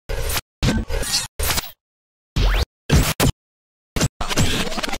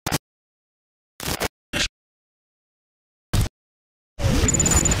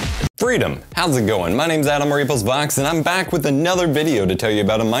Freedom! How's it going? My name's Adam Vox, and I'm back with another video to tell you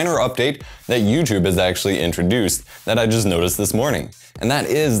about a minor update that YouTube has actually introduced that I just noticed this morning. And that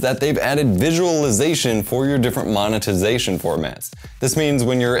is that they've added visualization for your different monetization formats. This means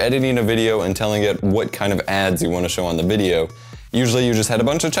when you're editing a video and telling it what kind of ads you want to show on the video, usually you just had a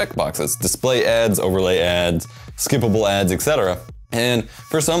bunch of checkboxes: display ads, overlay ads, skippable ads, etc. And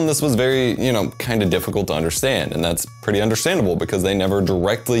for some, this was very, kind of difficult to understand, and that's pretty understandable because they never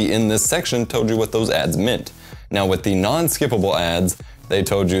directly in this section told you what those ads meant. Now with the non-skippable ads, they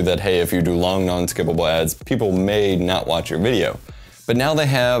told you that, hey, if you do long non-skippable ads, people may not watch your video. But now they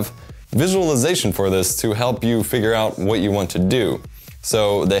have visualization for this to help you figure out what you want to do.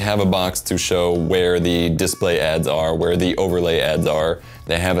 So they have a box to show where the display ads are, where the overlay ads are.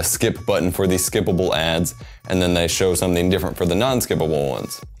 They have a skip button for the skippable ads, and then they show something different for the non-skippable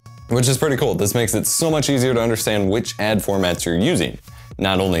ones, which is pretty cool. This makes it so much easier to understand which ad formats you're using.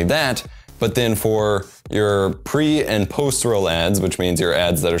 Not only that, but then for your pre and post-roll ads, which means your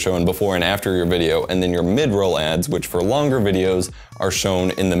ads that are shown before and after your video, and then your mid-roll ads, which for longer videos are shown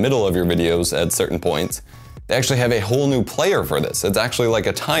in the middle of your videos at certain points. They actually have a whole new player for this. It's actually like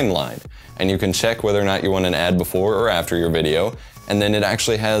a timeline, and you can check whether or not you want an ad before or after your video, and then it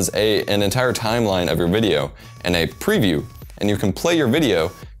actually has an entire timeline of your video and a preview, and you can play your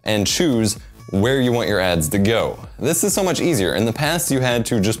video and choose where you want your ads to go. This is so much easier. In the past, you had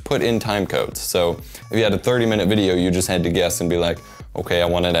to just put in time codes. So if you had a 30-minute video, you just had to guess and be like, okay, I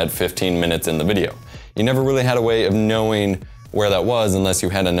want it at 15 minutes in the video. You never really had a way of knowing where that was unless you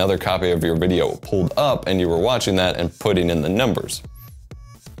had another copy of your video pulled up and you were watching that and putting in the numbers.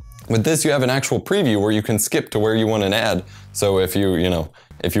 With this, you have an actual preview where you can skip to where you want an ad. So if you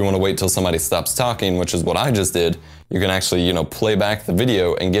want to wait till somebody stops talking, which is what I just did, you can actually, play back the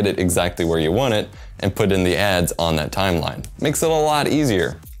video and get it exactly where you want it and put in the ads on that timeline. Makes it a lot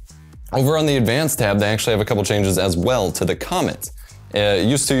easier. Over on the advanced tab, they actually have a couple changes as well to the comments.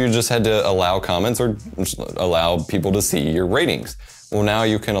 Used to, you just had to allow comments or allow people to see your ratings. Well, now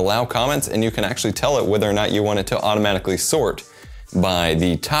you can allow comments and you can actually tell it whether or not you want it to automatically sort by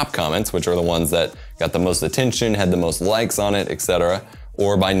the top comments, which are the ones that got the most attention, had the most likes on it, etc.,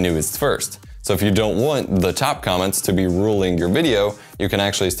 or by newest first. So if you don't want the top comments to be ruling your video, you can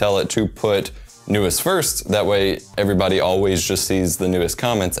actually tell it to put newest first. That way everybody always just sees the newest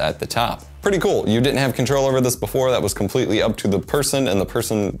comments at the top. Pretty cool. You didn't have control over this before. That was completely up to the person, and the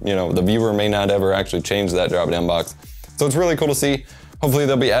person, the viewer may not ever actually change that drop-down box. So it's really cool to see. Hopefully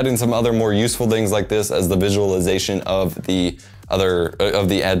they'll be adding some other more useful things like this, as the visualization of the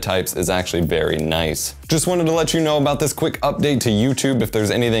ad types is actually very nice. Just wanted to let you know about this quick update to YouTube. If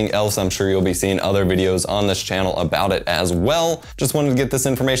there's anything else, I'm sure you'll be seeing other videos on this channel about it as well. Just wanted to get this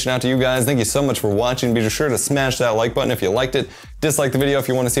information out to you guys. Thank you so much for watching. Be sure to smash that like button if you liked it. Dislike the video if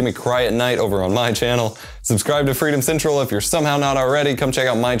you want to see me cry at night over on my channel. Subscribe to Freedom Central if you're somehow not already. Come check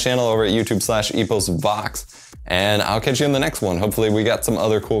out my channel over at YouTube/EposVox. And I'll catch you in the next one. Hopefully we got some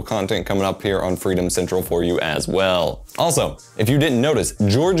other cool content coming up here on Freedom Central for you as well. Also, if you didn't notice,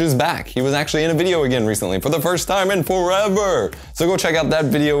 George is back. He was actually in a video again recently for the first time in forever. So go check out that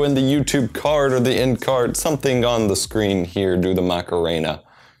video in the YouTube card or the end card, something on the screen here. Do the Macarena.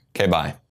 Okay, bye.